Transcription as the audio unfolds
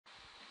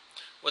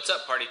What's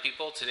up, party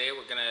people? Today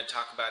we're going to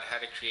talk about how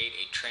to create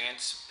a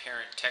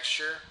transparent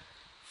texture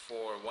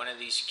for one of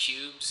these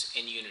cubes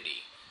in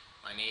Unity.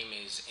 My name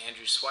is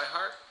Andrew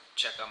Swihart.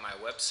 Check out my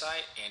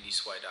website,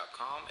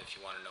 andyswy.com, if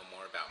you want to know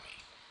more about me.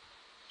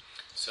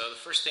 So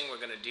the first thing we're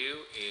going to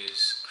do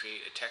is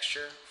create a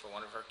texture for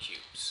one of our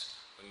cubes.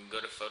 We can go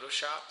to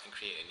Photoshop and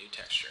create a new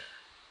texture.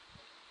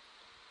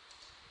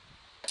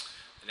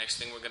 The next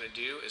thing we're going to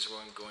do is we're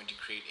going to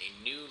create a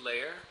new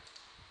layer.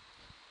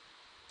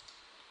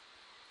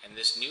 And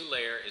this new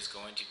layer is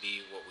going to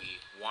be what we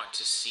want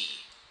to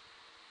see.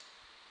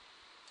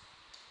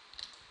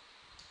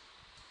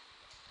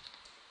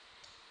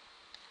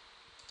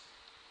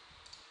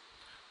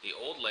 The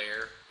old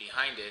layer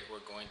behind it we're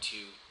going to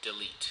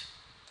delete.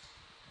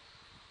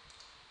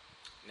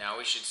 Now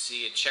we should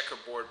see a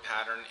checkerboard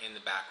pattern in the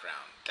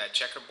background. That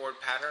checkerboard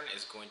pattern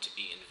is going to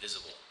be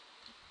invisible.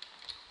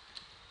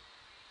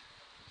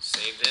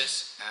 Save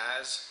this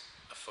as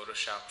a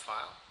Photoshop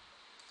file.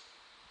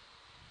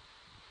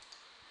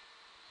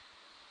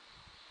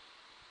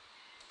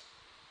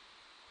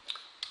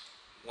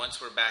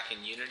 Once we're back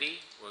in Unity,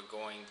 we're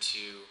going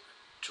to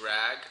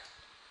drag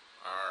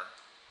our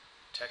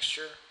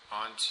texture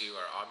onto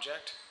our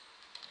object.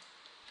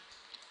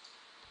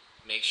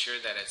 Make sure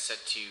that it's set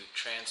to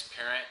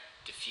transparent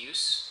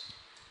diffuse.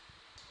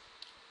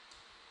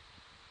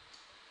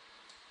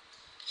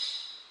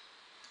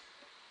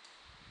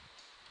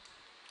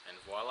 And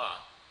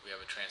voila, we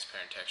have a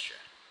transparent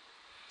texture.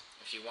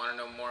 If you want to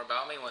know more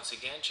about me, once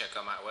again, check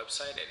out my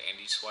website at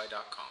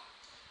andyswy.com.